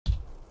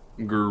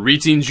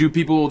Greetings, you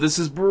people. This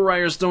is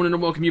Briarstone, and I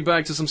welcome you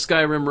back to some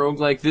Skyrim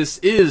Roguelike. This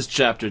is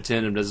Chapter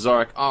 10 of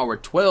Nezark, our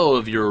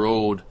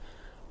 12-year-old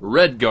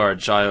Redguard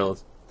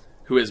Child,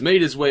 who has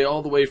made his way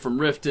all the way from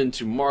Riften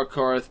to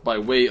Markarth by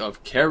way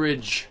of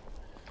carriage.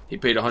 He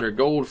paid 100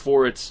 gold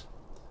for it,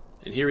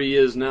 and here he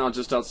is now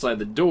just outside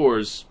the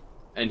doors,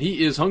 and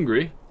he is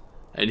hungry,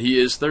 and he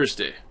is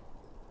thirsty.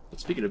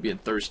 But speaking of being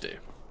thirsty,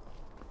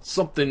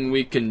 something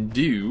we can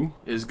do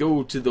is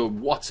go to the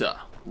water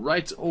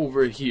right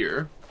over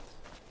here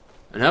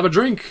and have a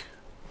drink.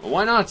 Well,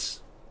 why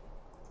not?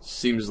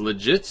 Seems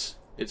legit.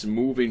 It's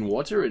moving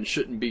water and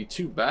shouldn't be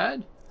too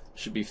bad.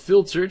 Should be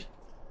filtered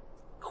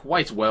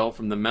quite well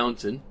from the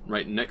mountain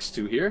right next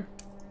to here.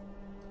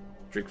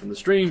 Drink from the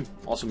stream.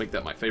 Also make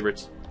that my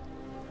favorite.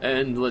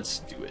 And let's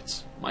do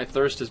it. My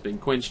thirst has been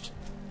quenched.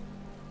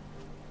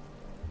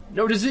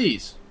 No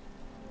disease.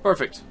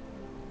 Perfect.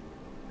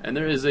 And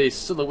there is a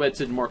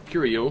silhouetted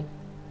Markarth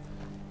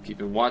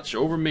keeping watch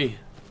over me.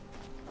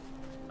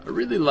 I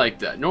really like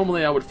that.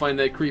 Normally I would find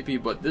that creepy,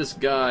 but this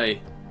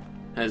guy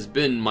has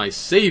been my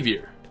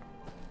savior.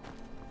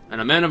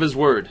 And a man of his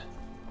word.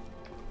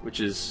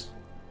 Which is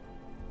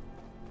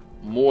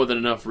more than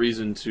enough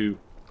reason to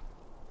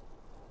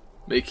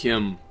make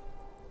him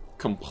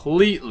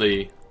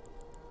completely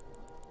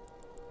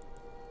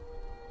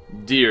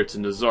dear to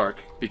Nezark.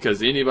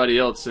 Because anybody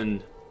else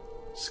in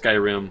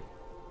Skyrim,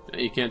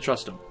 you can't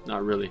trust him.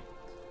 Not really.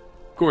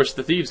 Of course,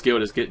 the Thieves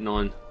Guild is getting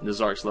on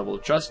Nezark's level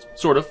of trust.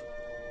 Sort of.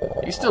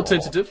 He's still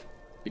tentative,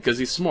 because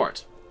he's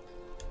smart.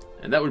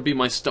 And that would be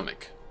my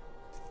stomach.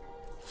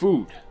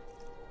 Food.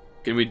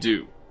 What can we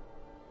do?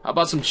 How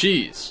about some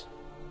cheese?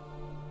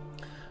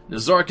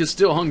 Nezark is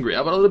still hungry.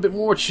 How about a little bit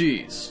more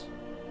cheese?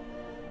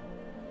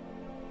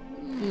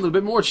 A little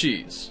bit more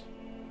cheese.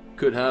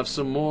 Could have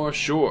some more,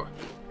 sure.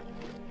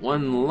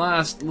 One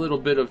last little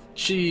bit of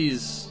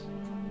cheese.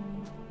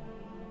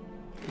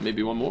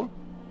 Maybe one more?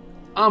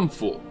 I'm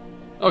full.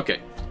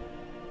 Okay.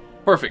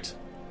 Perfect.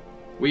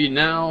 We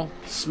now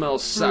smell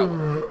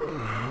sour.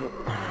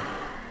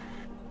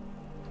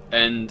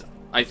 And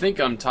I think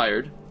I'm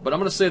tired, but I'm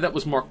going to say that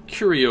was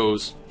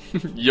Markarth's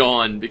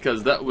yawn,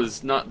 because that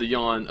was not the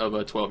yawn of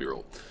a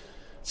 12-year-old.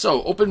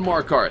 So, open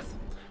Markarth.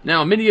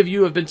 Now, many of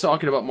you have been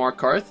talking about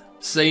Markarth,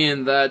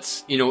 saying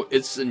that, you know,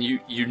 it's a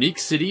unique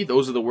city.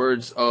 Those are the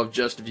words of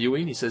Just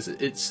Viewing. He says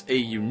it's a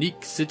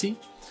unique city.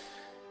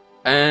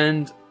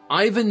 And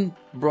Ivan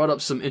brought up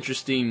some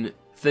interesting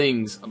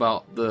things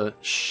about the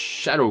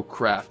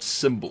Shadowcraft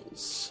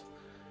symbols,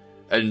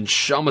 and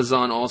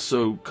Shamazan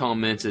also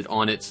commented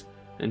on it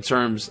in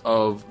terms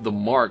of the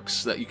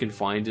marks that you can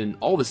find in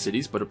all the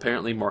cities, but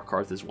apparently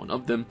Markarth is one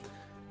of them.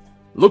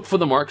 Look for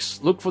the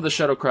marks, look for the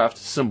Shadowcraft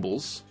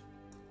symbols,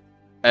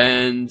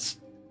 and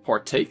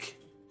partake.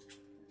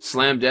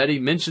 Slam Daddy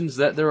mentions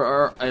that there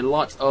are a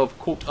lot of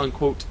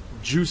quote-unquote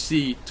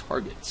juicy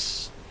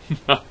targets.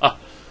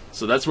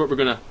 So that's what we're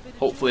gonna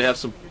hopefully have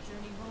some.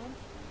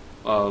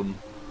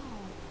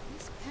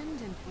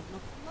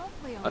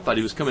 I thought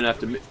he was coming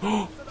after me.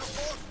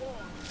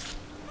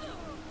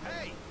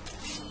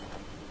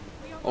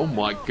 Oh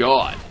my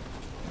god.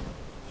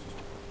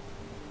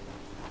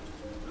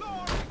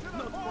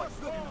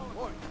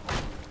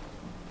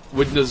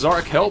 Would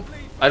Nezark help?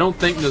 I don't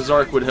think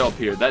Nezark would help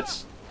here.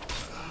 That's...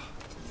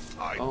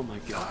 Oh my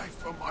god.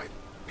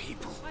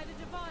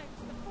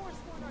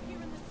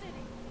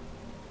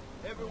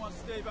 Everyone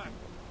stay back.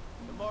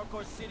 The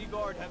Markarth City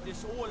Guard have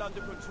this all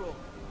under control.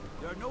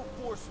 There are no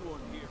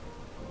Forsworn here.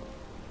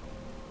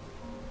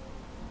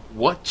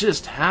 What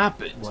just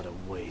happened? What a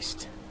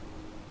waste.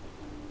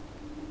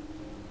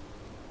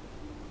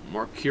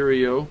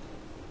 Markarth.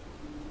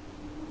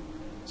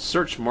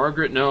 Search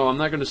Margaret? No, I'm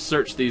not going to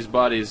search these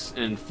bodies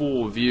in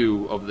full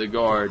view of the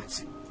guard.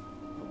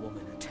 A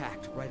woman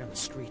attacked right on the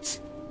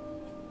streets.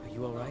 Are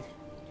you alright?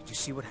 Did you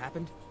see what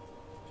happened?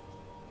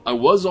 I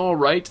was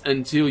alright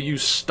until you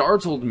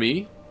startled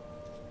me.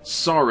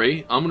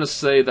 Sorry, I'm going to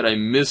say that I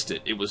missed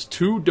it. It was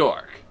too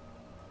dark.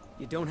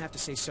 You don't have to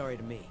say sorry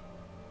to me.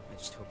 I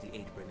just hope the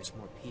aid bring us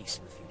more peace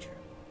in the future.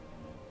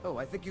 Oh,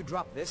 I think you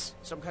dropped this.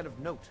 Some kind of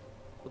note.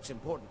 Looks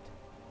important.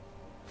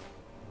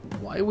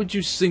 Why would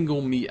you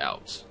single me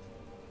out?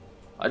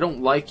 I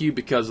don't like you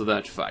because of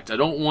that fact. I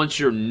don't want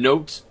your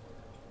note.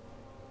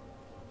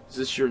 Is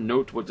this your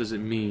note? What does it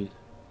mean?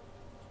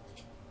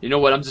 You know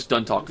what? I'm just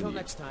done talking to you.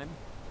 Next time.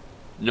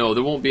 No,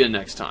 there won't be a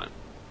next time.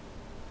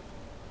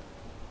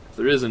 If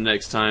there is a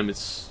next time,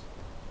 it's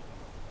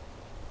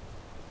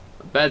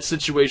a bad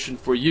situation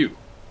for you.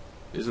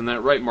 Isn't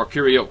that right,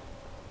 Markarth?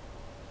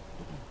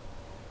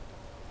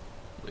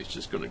 He's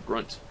just gonna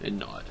grunt and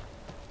nod.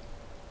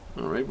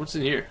 Alright, what's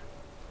in here?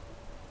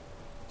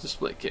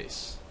 Display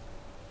case.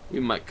 We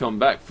might come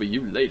back for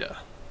you later.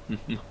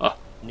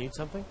 Need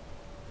something?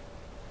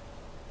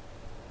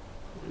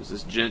 There's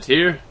this gent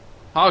here.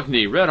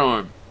 Hogni, Red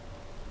Arm.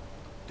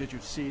 Did you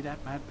see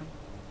that, madman?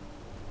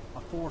 A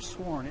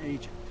forsworn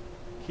agent,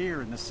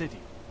 here in the city.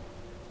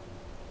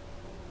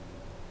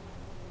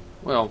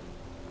 Well,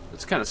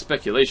 it's kind of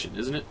speculation,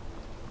 isn't it?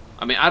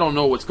 I mean, I don't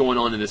know what's going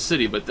on in the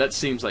city, but that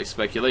seems like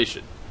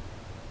speculation.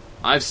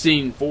 I've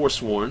seen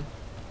Forsworn.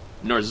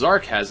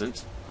 Nezark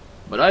hasn't.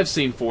 But I've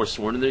seen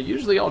Forsworn, and they're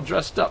usually all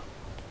dressed up.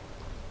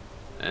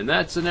 And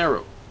that's an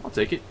arrow. I'll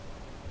take it.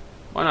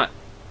 Why not?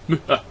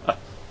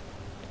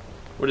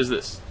 What is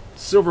this?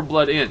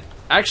 Silverblood Inn.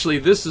 Actually,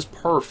 this is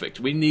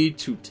perfect. We need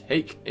to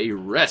take a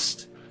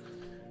rest.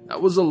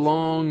 That was a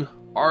long,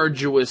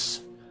 arduous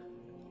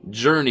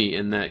journey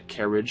in that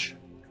carriage.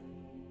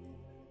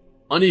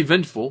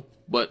 Uneventful,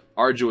 but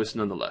arduous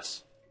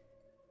nonetheless.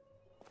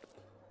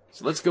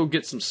 So let's go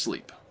get some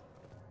sleep.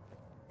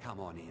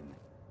 Come on in.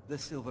 The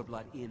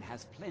Silverblood Inn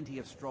has plenty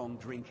of strong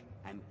drink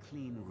and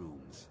clean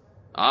rooms.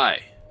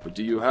 Aye, but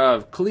do you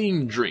have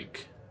clean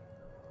drink?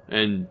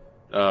 And,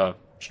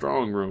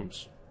 strong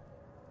rooms?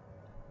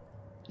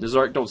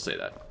 Nezark, don't say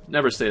that.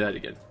 Never say that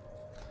again.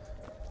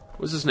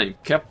 What's his name?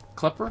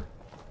 Klepper?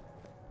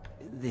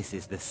 This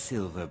is the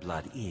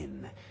Silverblood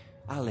Inn.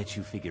 I'll let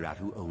you figure out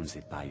who owns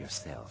it by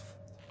yourself.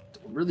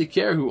 Don't really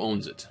care who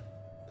owns it.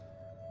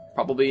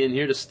 Probably in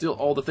here to steal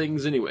all the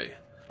things anyway.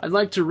 I'd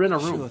like to rent a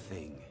room. Sure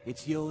thing.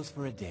 It's yours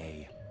for a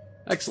day.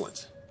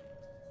 Excellent.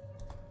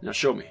 Now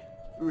show me.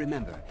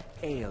 Remember,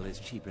 ale is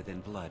cheaper than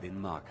blood in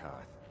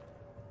Markarth.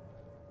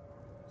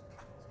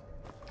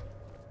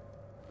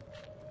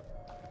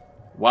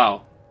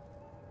 Wow.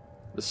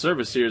 The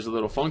service here is a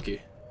little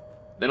funky.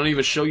 They don't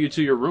even show you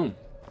to your room.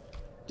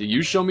 Do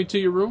you show me to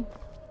your room?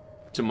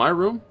 To my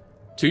room?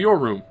 To your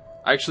room.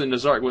 Actually,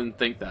 Nezark wouldn't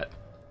think that.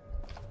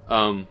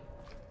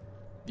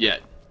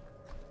 Yet.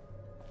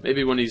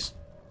 Maybe when he's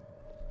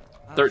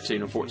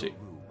 13 or 14.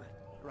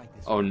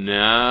 Oh,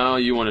 now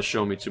you want to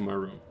show me to my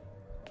room.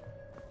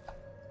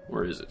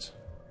 Where is it?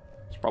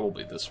 It's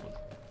probably this one.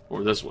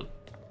 Or this one.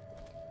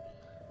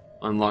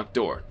 Unlocked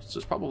door. So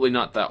it's probably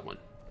not that one.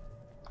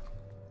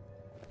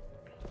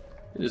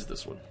 It is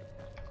this one.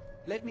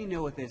 Let me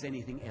know if there's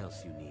anything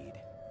else you need.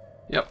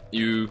 Yep,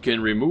 you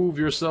can remove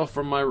yourself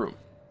from my room.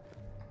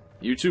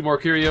 You too,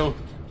 Markario.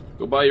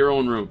 Go buy your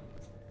own room.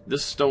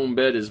 This stone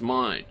bed is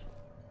mine.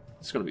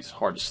 It's going to be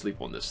hard to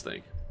sleep on this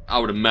thing. I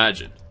would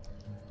imagine.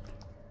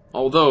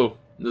 Although,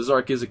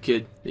 Nezark is a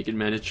kid. He can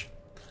manage.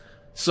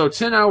 So,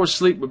 10 hours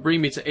sleep would bring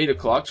me to 8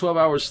 o'clock. 12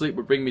 hours sleep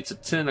would bring me to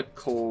 10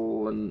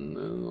 o'clock.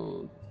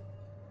 10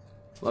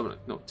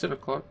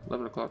 o'clock?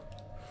 11 o'clock?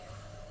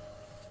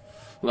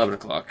 11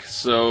 o'clock.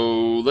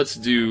 So, let's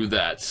do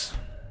that.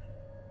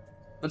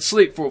 Let's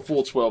sleep for a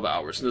full 12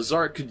 hours.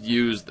 Nezark could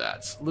use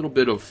that. A little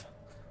bit of,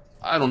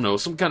 I don't know,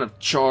 some kind of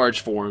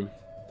charge for him.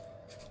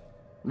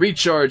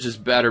 Recharge his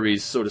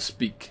batteries, so to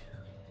speak.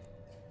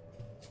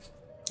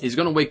 He's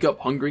going to wake up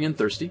hungry and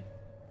thirsty.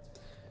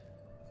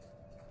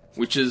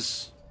 Which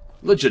is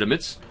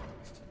legitimate.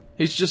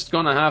 He's just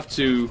going to have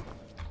to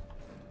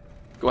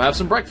go have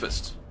some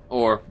breakfast.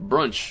 Or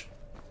brunch,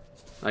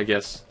 I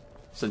guess.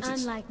 Since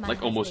it's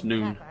like almost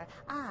noon. Pepper,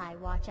 I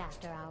watch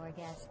after our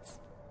guests.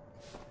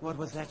 What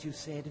was that you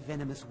said,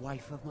 venomous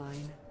wife of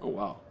mine? Oh,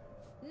 wow.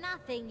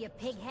 Nothing, you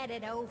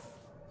pig-headed oaf.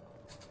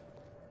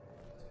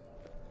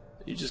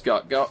 You just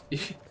got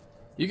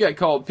you got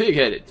called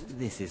pig-headed.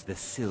 This is the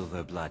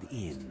Silverblood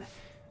Inn.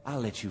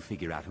 I'll let you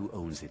figure out who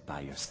owns it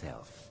by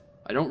yourself.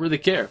 I don't really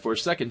care for a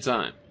second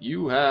time.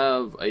 You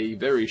have a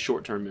very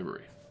short-term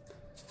memory.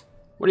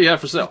 What do you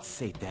have for sale? Let's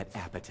sate that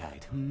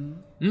appetite,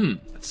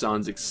 That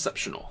sounds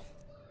exceptional.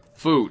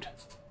 Food.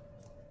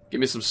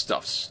 Give me some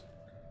stuffs.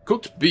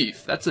 Cooked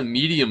beef. That's a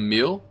medium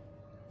meal.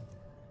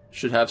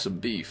 Should have some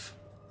beef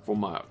for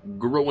my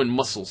growing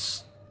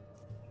muscles.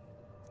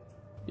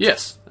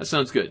 Yes, that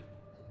sounds good.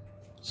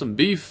 Some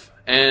beef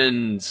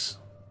and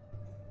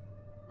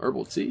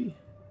herbal tea.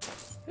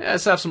 Yeah,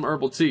 let's have some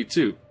herbal tea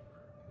too.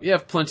 We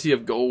have plenty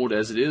of gold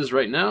as it is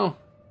right now.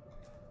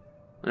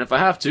 And if I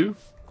have to,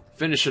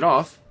 finish it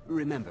off.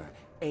 Remember,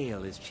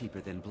 ale is cheaper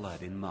than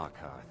blood in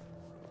Markarth.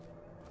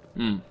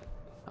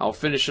 I'll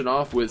finish it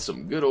off with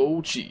some good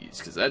old cheese,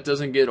 because that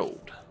doesn't get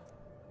old.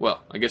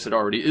 Well, I guess it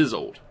already is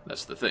old.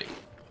 That's the thing.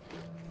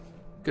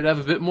 Could have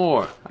a bit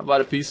more. How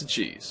about a piece of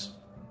cheese?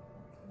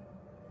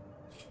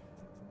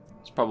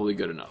 It's probably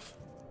good enough.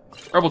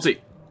 Herbal tea.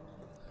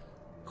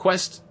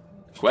 Quest?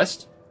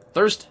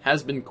 Thirst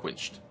has been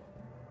quenched.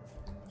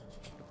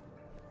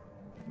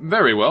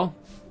 Very well.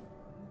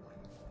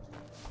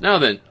 Now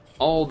then,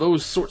 all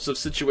those sorts of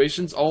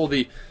situations, all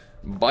the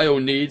bio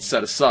needs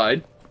set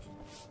aside,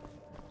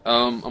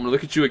 I'm going to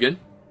look at you again.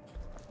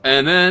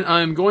 And then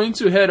I'm going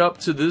to head up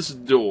to this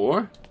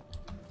door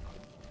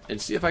and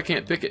see if I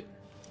can't pick it.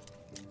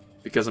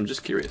 Because I'm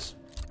just curious.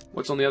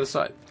 What's on the other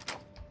side?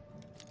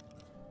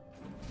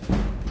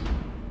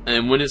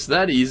 And when it's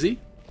that easy,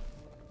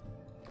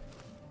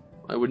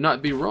 I would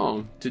not be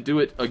wrong to do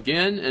it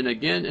again and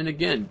again and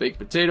again. Baked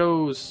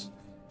potatoes.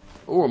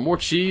 Or more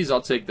cheese,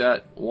 I'll take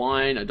that.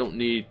 Wine, I don't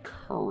need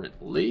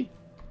currently.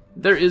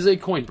 There is a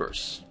coin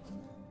purse.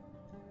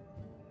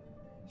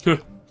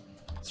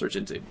 Search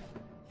in table.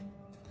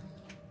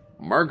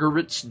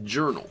 Margaret's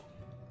journal.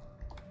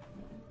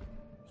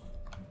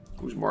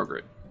 Who's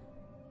Margaret?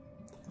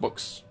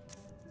 Books.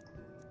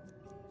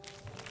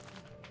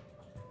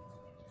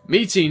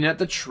 Meeting at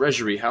the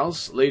Treasury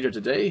House later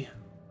today.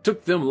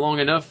 Took them long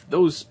enough.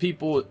 Those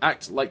people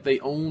act like they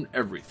own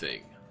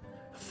everything.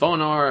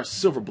 Thonar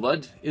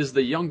Silverblood is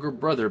the younger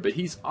brother, but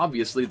he's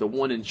obviously the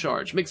one in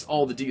charge. Makes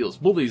all the deals,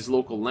 bullies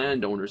local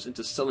landowners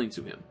into selling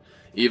to him.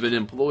 Even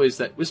employs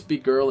that wispy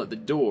girl at the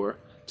door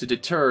to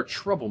deter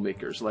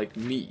troublemakers like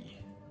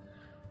me.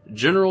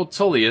 General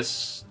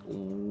Tullius...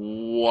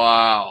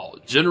 Wow.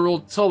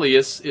 General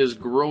Tullius is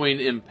growing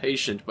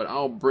impatient, but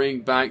I'll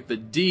bring back the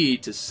D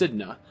to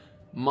Sidna.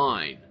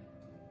 Mine.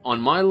 On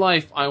my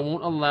life, I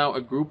won't allow a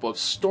group of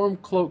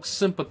Stormcloak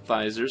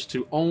sympathizers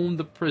to own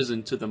the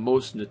prison to the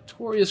most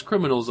notorious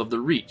criminals of the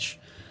Reach.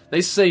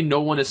 They say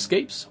no one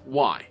escapes.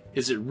 Why?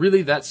 Is it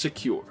really that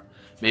secure?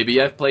 Maybe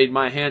I've played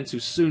my hand too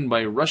soon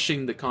by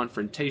rushing the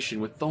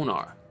confrontation with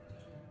Thonar.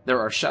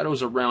 There are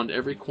shadows around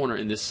every corner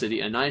in this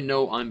city, and I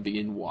know I'm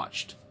being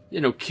watched.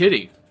 Yeah, no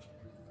kidding.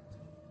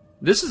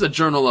 This is a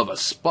journal of a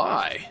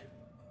spy.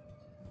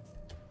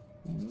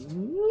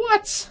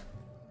 What?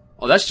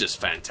 Oh, that's just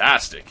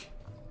fantastic.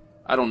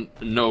 I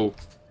don't know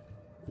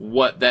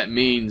what that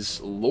means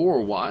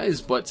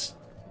lore-wise, but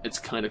it's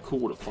kind of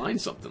cool to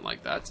find something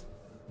like that.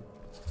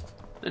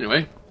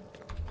 Anyway,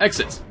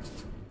 exit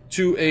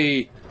to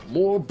a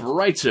more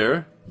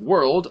brighter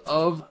world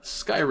of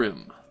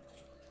Skyrim.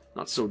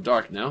 Not so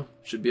dark now.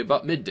 Should be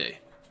about midday.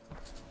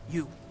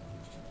 You.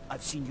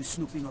 I've seen you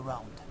snooping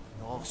around,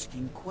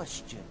 asking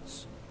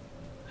questions.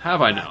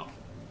 Have I now?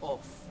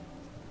 Off.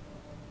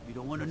 You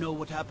don't want to know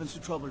what happens to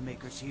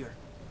troublemakers here.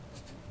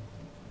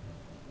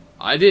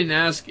 I didn't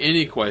ask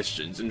any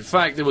questions. In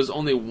fact, there was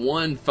only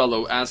one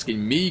fellow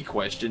asking me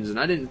questions, and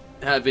I didn't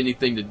have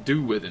anything to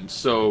do with him.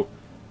 So,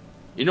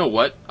 you know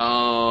what?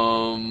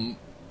 I'm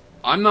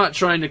not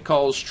trying to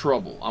cause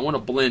trouble. I want to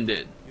blend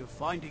in. You're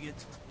finding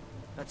it.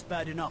 That's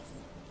bad enough.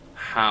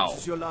 How?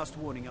 This is your last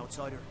warning,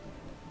 outsider.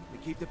 We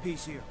keep the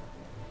peace here.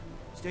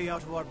 Stay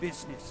out of our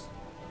business.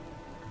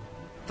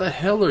 What the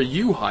hell are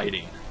you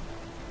hiding?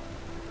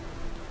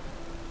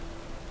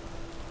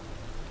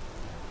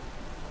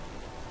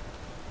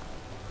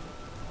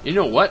 You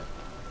know what?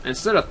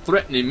 Instead of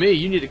threatening me,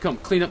 you need to come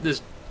clean up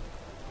this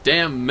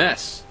damn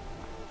mess.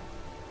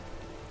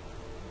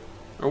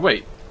 Or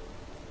wait.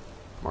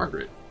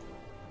 Margaret.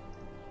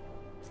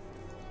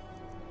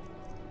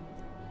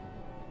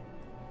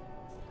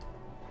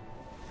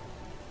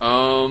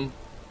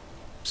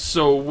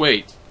 So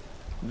wait.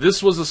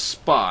 This was a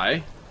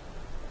spy.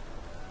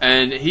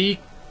 And he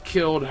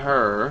killed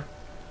her.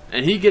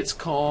 And he gets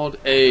called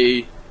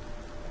a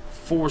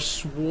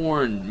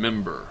forsworn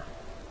member.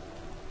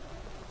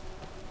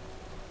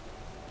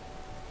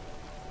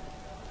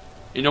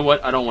 You know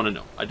what? I don't want to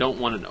know. I don't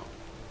want to know.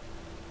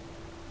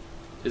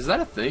 Is that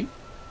a thing?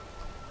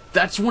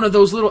 That's one of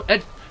those little...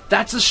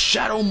 That's a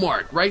shadow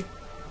mark right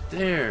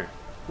there.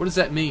 What does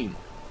that mean?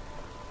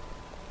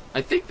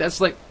 I think that's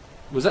like...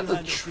 Was that the...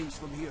 things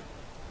from here.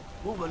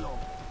 Move along.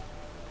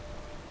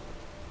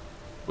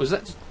 Was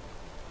that...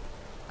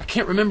 I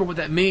can't remember what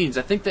that means.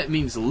 I think that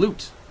means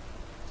loot.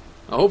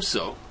 I hope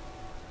so.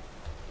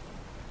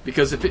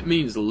 Because if it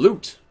means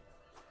loot,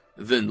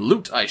 then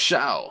loot I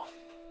shall.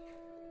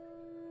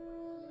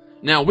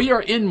 Now, we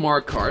are in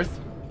Markarth,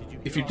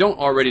 if you don't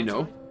already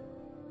know.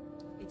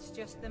 It's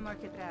just the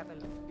market travel.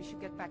 We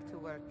should get back to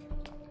work.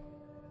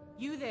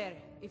 You there,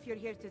 if you're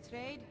here to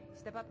trade,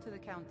 step up to the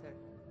counter.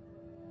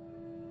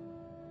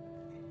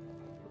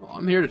 Well,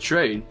 I'm here to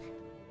trade.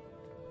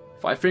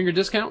 5-finger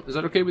discount? Is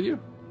that okay with you?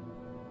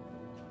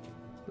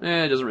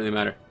 It doesn't really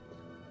matter.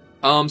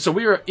 So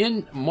we are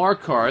in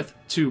Markarth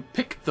to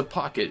pick the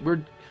pocket.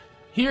 We're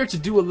here to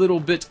do a little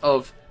bit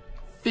of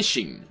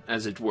fishing,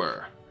 as it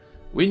were.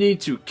 We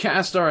need to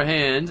cast our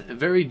hand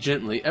very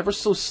gently, ever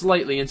so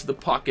slightly, into the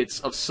pockets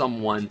of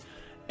someone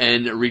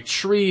and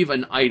retrieve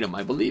an item.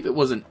 I believe it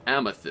was an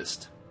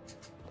amethyst.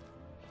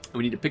 And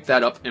we need to pick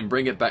that up and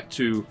bring it back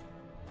to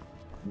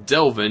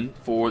Delvin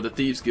for the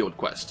Thieves Guild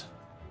quest.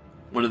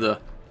 One of the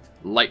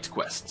light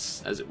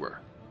quests, as it were.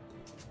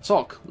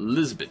 Talk,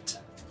 Lisbeth.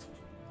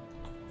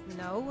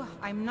 No,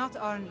 I'm not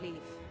Arnleaf.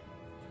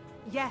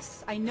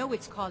 Yes, I know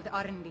it's called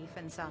Arnleaf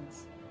and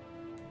Sons.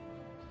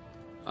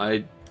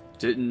 I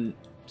didn't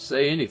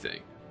say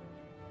anything.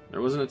 There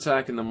was an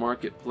attack in the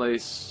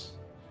marketplace.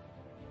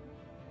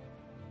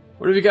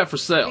 What have you got for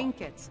sale?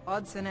 Trinkets,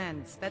 odds and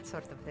ends, that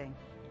sort of thing.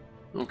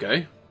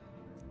 Okay.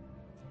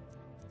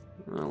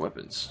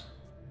 Weapons.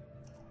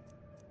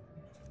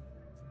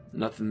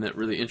 Nothing that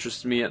really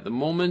interests me at the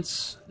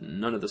moment.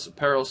 None of this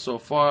apparel so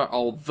far.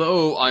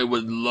 Although I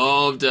would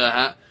love to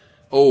have...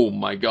 Oh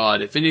my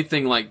god, if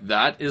anything like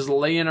that is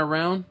laying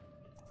around,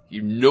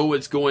 you know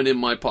it's going in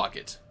my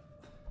pocket.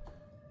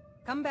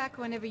 Come back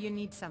whenever you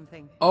need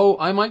something. Oh,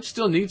 I might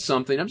still need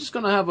something. I'm just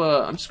gonna have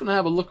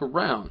a look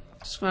around.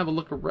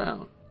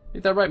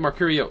 Ain't that right,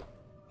 Marcurio?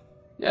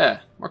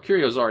 Yeah,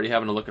 Marcurio's already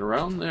having a look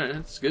around. There,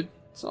 that's good.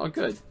 It's all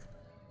good.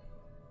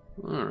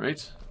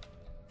 Alright.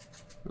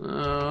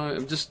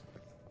 I'm just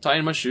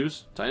tying my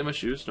shoes.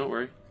 Don't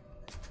worry.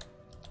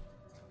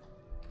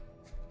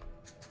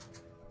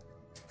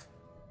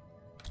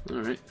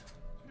 Alright.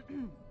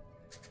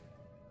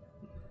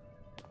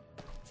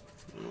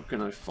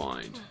 can I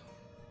find?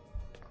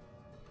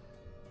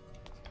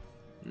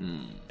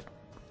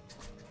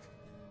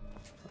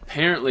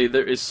 Apparently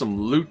there is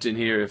some loot in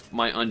here, if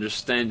my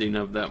understanding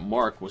of that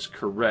mark was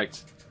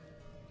correct.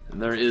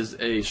 And there is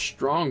a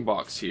strong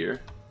box here.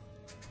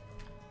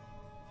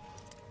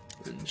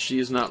 And she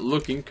is not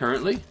looking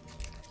currently.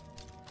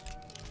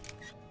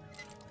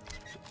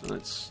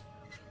 Let's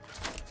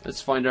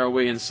find our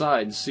way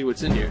inside and see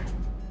what's in here.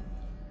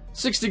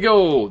 60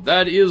 gold!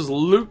 That is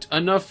loot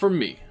enough for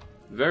me.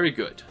 Very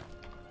good.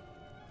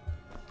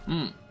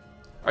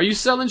 Are you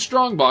selling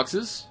strong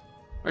boxes?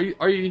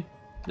 Are you?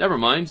 Never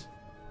mind.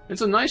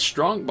 It's a nice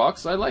strong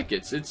box. I like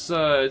it.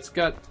 It's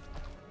got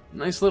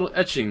nice little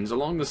etchings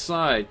along the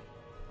side.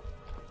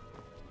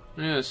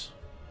 Yes.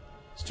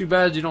 It's too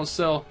bad you don't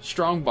sell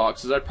strong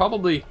boxes. I'd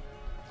probably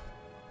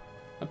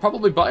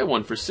buy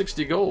one for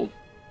 60 gold.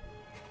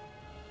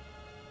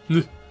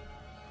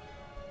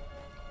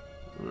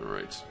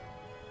 Alright.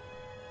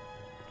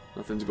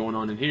 Nothing's going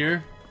on in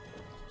here.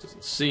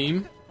 Doesn't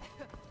seem.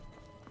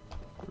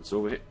 What's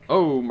over here?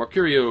 Oh,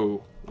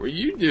 Mercurio! What are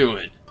you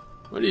doing?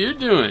 What are you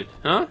doing?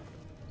 Huh?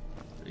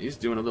 He's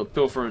doing a little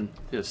pilfering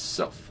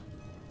himself.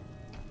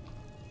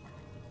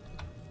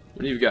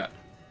 What do you got?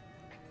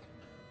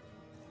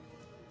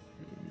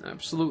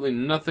 Absolutely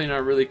nothing I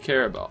really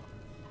care about.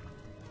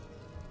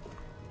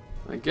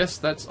 I guess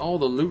that's all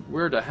the loot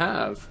we're to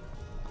have.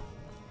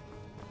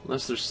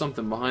 Unless there's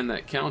something behind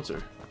that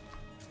counter.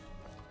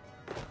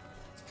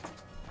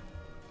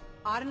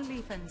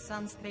 Arnleif and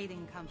Sons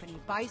Trading Company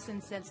buys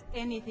and sells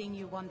anything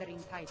you wandering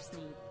types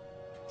need.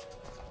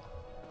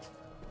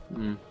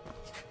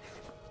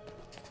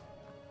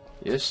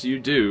 Yes, you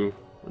do.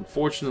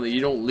 Unfortunately,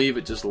 you don't leave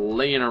it just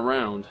laying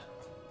around.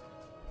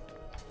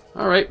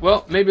 Alright,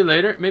 well, maybe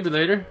later, maybe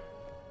later.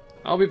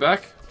 I'll be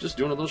back. Just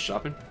doing a little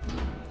shopping.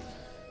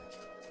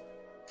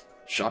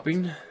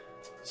 Shopping,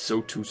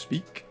 so to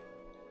speak.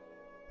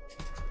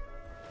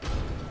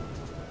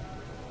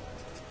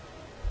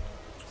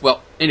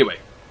 Well, anyway.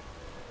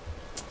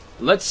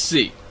 Let's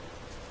see.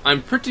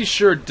 I'm pretty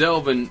sure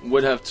Delvin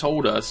would have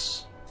told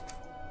us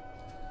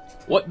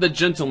what the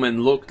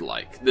gentleman looked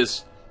like.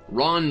 This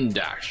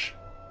Rondash.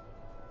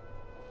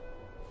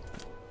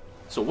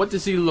 So what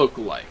does he look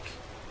like?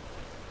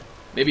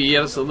 Maybe he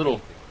has a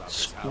little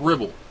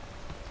scribble.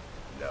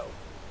 No.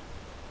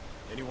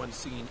 Anyone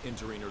seen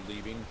entering or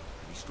leaving?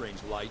 Any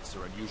strange lights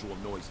or unusual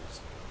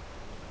noises?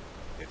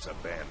 It's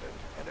abandoned,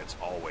 and it's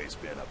always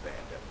been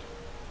abandoned.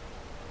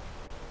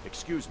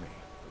 Excuse me,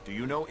 but do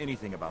you know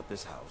anything about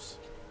this house?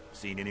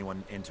 Seen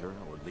anyone enter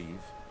or leave?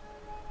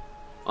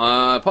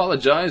 I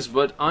apologize,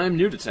 but I'm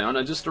new to town.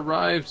 I just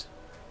arrived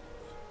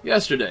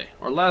yesterday,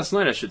 or last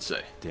night I should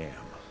say. Damn.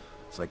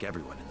 It's like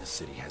everyone in this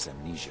city has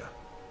amnesia.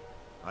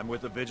 I'm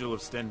with the Vigil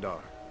of Stendar.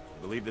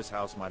 I believe this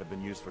house might have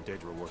been used for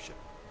Daedra worship,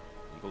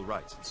 legal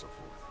rites, and so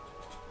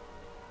forth.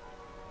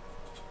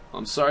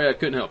 I'm sorry I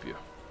couldn't help you.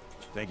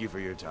 Thank you for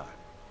your time.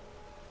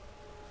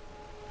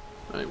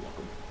 You're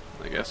welcome,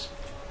 I guess.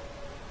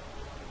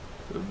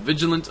 The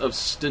Vigilant of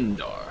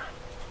Stendar.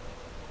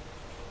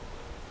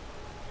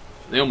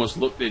 They almost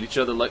looked at each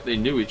other like they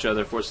knew each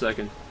other for a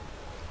second.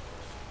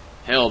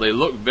 Hell, they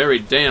look very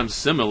damn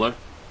similar.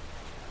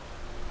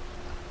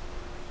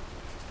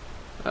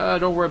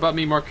 Don't worry about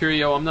me,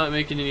 Mercurio. I'm not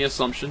making any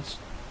assumptions.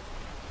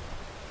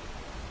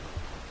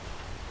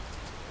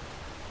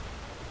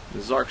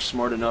 Nezark's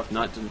smart enough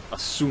not to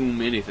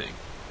assume anything.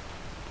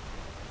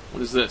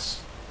 What is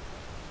this?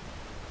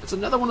 It's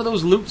another one of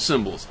those loot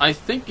symbols. I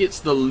think it's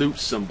the loot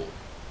symbol.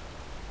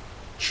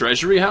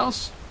 Treasury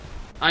house?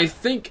 I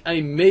think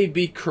I may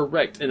be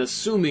correct in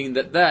assuming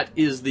that that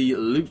is the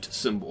loot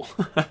symbol.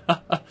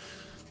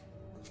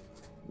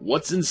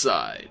 What's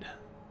inside?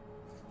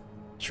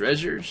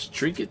 Treasures,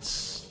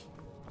 trinkets,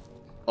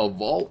 a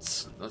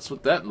vault. That's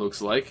what that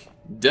looks like.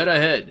 Dead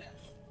ahead.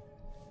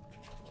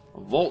 A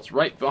vault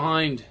right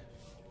behind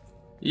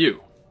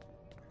you.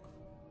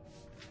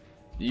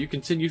 Do you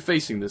continue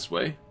facing this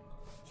way?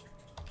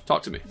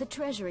 Talk to me. The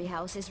treasury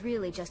house is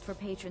really just for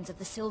patrons of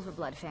the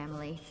Silverblood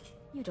family.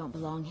 You don't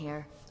belong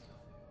here.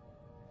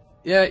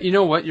 Yeah, you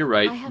know what? You're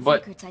right. I have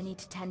but records I need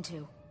to tend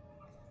to.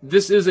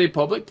 This is a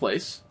public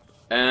place,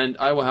 and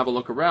I will have a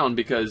look around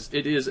because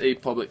it is a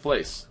public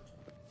place.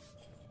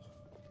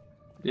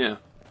 Yeah.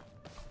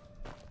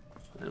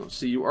 I don't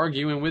see you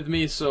arguing with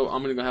me, so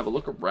I'm going to go have a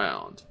look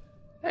around.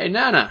 Hey,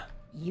 Nana!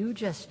 You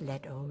just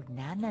let old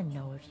Nana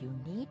know if you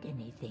need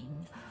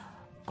anything.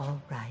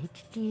 All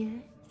right, dear?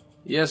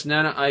 Yes,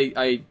 Nana,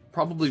 I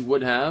probably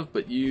would have,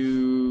 but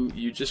you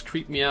just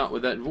creeped me out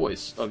with that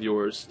voice of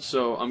yours,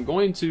 so I'm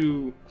going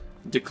to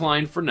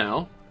decline for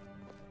now.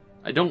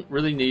 I don't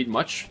really need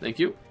much, thank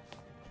you.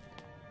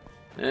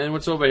 And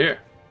what's over here?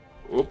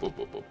 Whoop, whoop,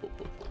 whoop, whoop, whoop,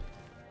 whoop.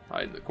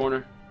 Hide in the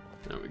corner.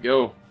 There we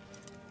go.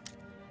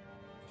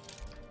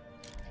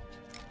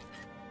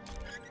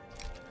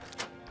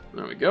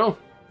 There we go.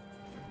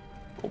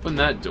 Open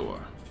that door.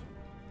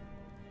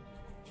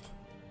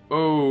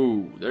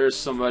 Oh, there's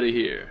somebody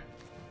here.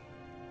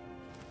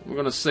 I'm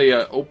gonna say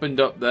I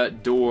opened up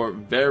that door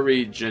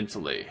very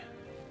gently.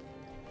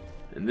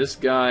 And this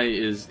guy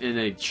is in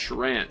a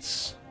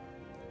trance.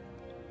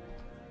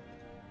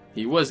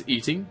 He was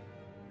eating.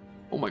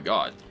 Oh my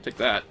god, take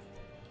that.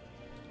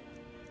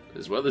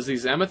 As well as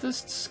these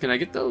amethysts. Can I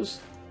get those?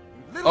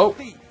 Oh!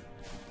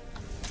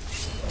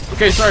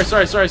 Okay,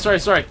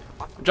 sorry.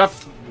 Drop.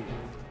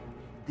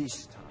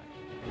 This time.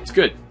 It's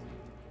good.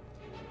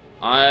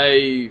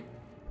 I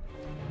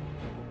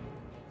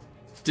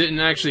didn't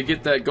actually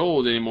get that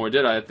gold anymore,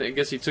 did I? I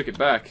guess he took it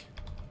back.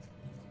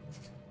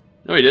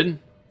 No, he didn't.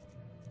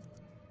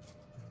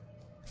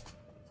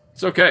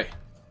 It's okay.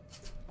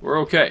 We're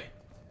okay.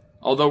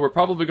 Although we're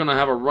probably going to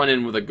have a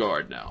run-in with a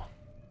guard now.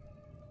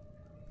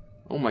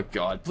 Oh my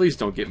god, please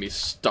don't get me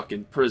stuck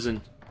in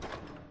prison.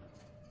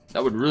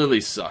 That would really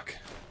suck.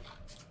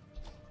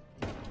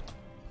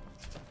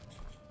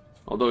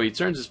 Although he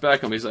turns his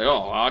back on me, he's like,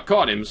 oh, I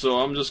caught him, so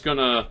I'm just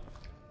gonna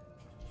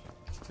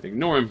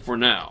ignore him for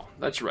now.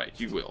 That's right,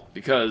 you will.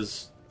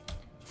 Because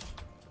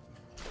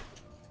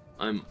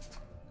I'm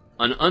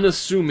an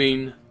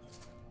unassuming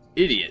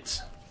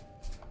idiot.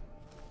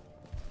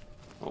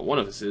 Well, one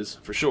of us is,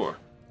 for sure.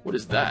 What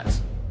is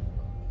that?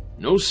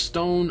 No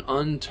stone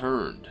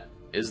unturned.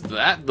 Is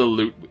that the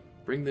loot?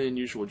 Bring the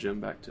unusual gem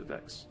back to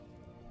Vex.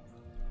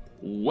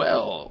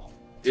 Well,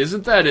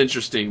 isn't that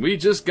interesting? We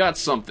just got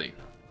something.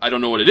 I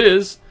don't know what it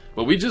is,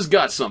 but we just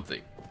got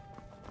something.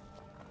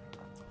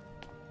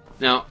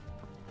 Now,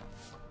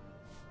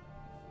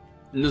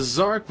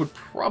 Nezark would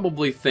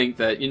probably think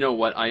that, you know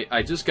what,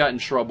 I just got in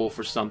trouble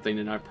for something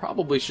and I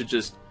probably should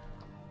just,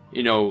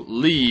 you know,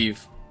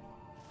 leave.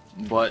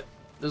 But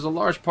there's a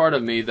large part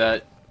of me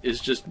that is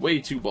just way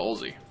too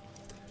ballsy.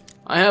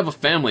 I have a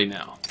family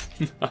now.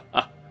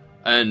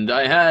 And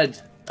I had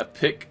a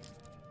pick,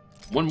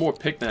 one more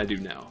pick than I do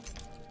now.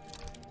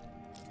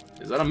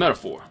 Is that a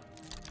metaphor?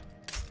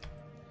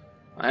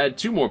 I had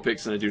 2 more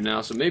picks than I do now,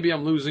 so maybe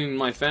I'm losing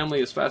my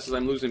family as fast as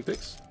I'm losing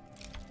picks?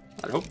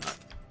 I'd hope not.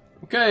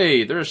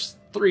 Okay, there's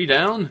 3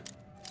 down.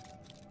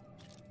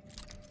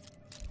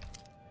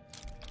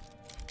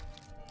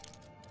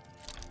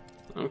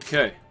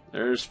 Okay,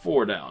 there's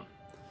 4 down.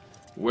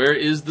 Where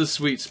is the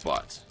sweet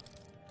spot?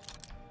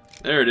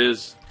 There it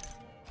is.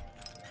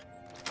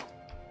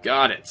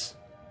 Got it.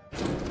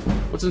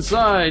 What's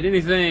inside?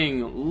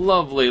 Anything?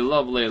 Lovely,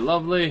 lovely,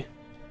 lovely.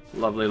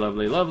 Lovely,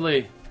 lovely,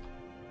 lovely.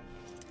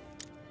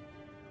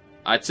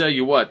 I tell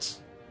you what,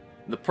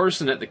 the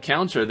person at the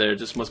counter there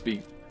just must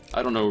be,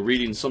 I don't know,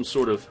 reading some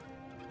sort of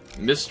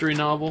mystery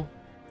novel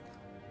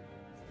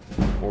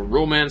or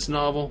romance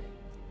novel.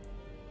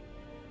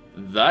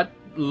 That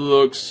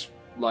looks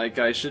like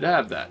I should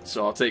have that,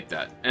 so I'll take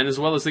that. And as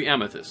well as the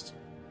amethyst,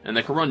 and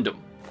the corundum,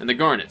 and the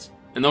garnet,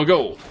 and the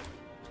gold,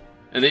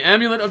 and the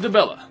amulet of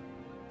Debella,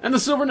 and the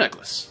silver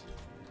necklace.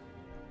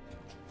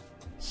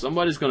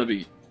 Somebody's gonna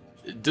be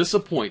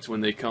disappointed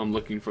when they come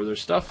looking for their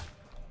stuff.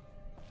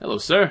 Hello,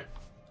 sir.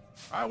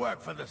 I work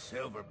for the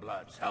Silver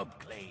Bloods. Help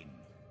clean.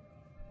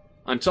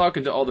 I'm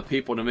talking to all the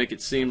people to make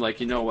it seem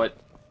like, you know what,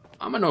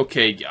 I'm an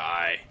okay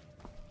guy.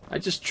 I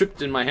just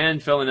tripped and my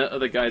hand fell in the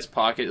other guy's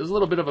pocket. It was a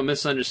little bit of a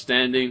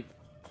misunderstanding.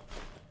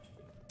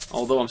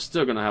 Although I'm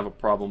still going to have a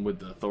problem with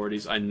the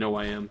authorities. I know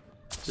I am.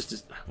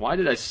 Why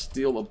did I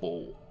steal a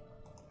bowl?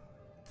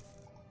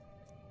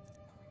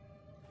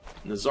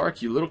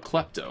 Nezark, you little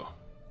klepto.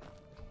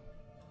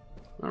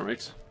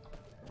 Alright.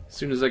 As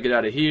soon as I get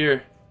out of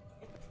here,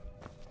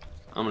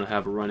 I'm going to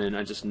have a run-in.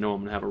 I just know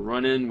I'm going to have a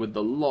run-in with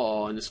the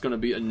law, and it's going to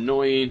be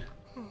annoying.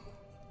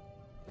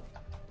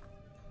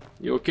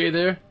 You okay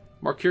there,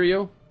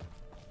 Markario?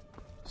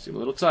 Seem a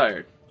little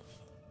tired.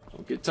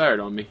 Don't get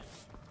tired on me.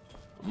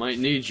 I might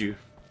need you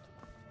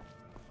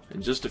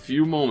in just a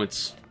few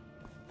moments.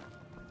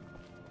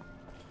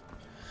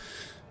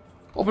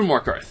 Open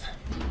Markarth.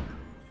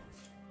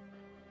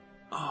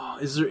 Oh,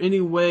 is there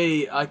any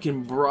way I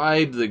can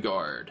bribe the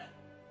guard?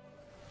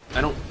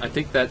 I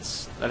think that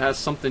has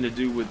something to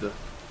do with the...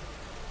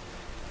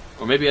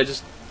 Or maybe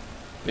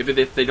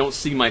maybe if they don't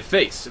see my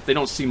face. If they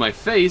don't see my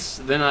face,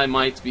 then I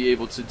might be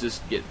able to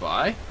just get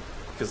by.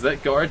 Because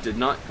that guard did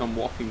not come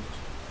walking...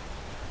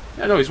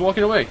 Yeah, no, he's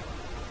walking away.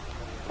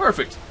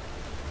 Perfect.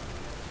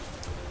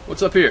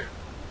 What's up here?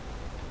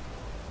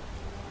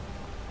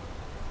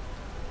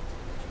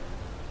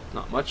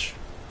 Not much.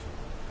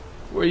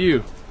 Who are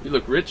you? You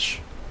look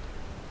rich.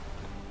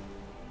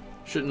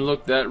 Shouldn't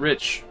look that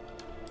rich.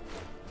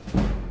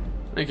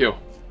 Thank you.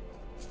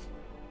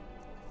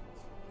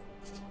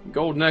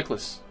 Gold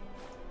necklace.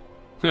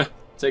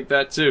 Take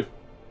that too.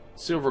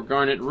 Silver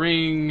garnet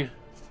ring.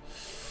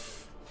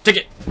 Take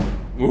it!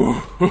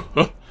 Ooh.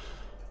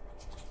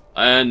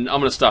 And I'm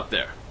gonna stop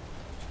there.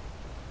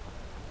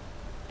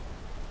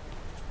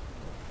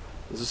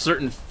 There's a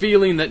certain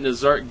feeling that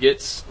Nezark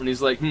gets when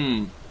he's like,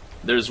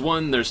 there's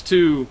 1, there's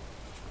 2.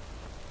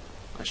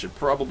 I should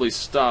probably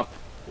stop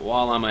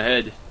while I'm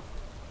ahead.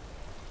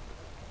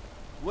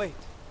 Wait.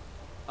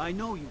 I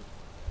know you.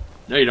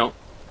 No, you don't.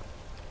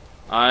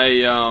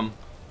 I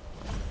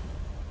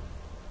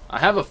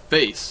have a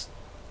face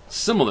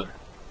similar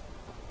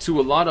to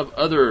a lot of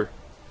other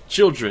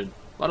children,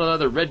 a lot of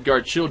other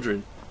Redguard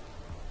children.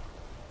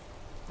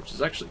 which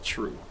is actually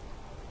true.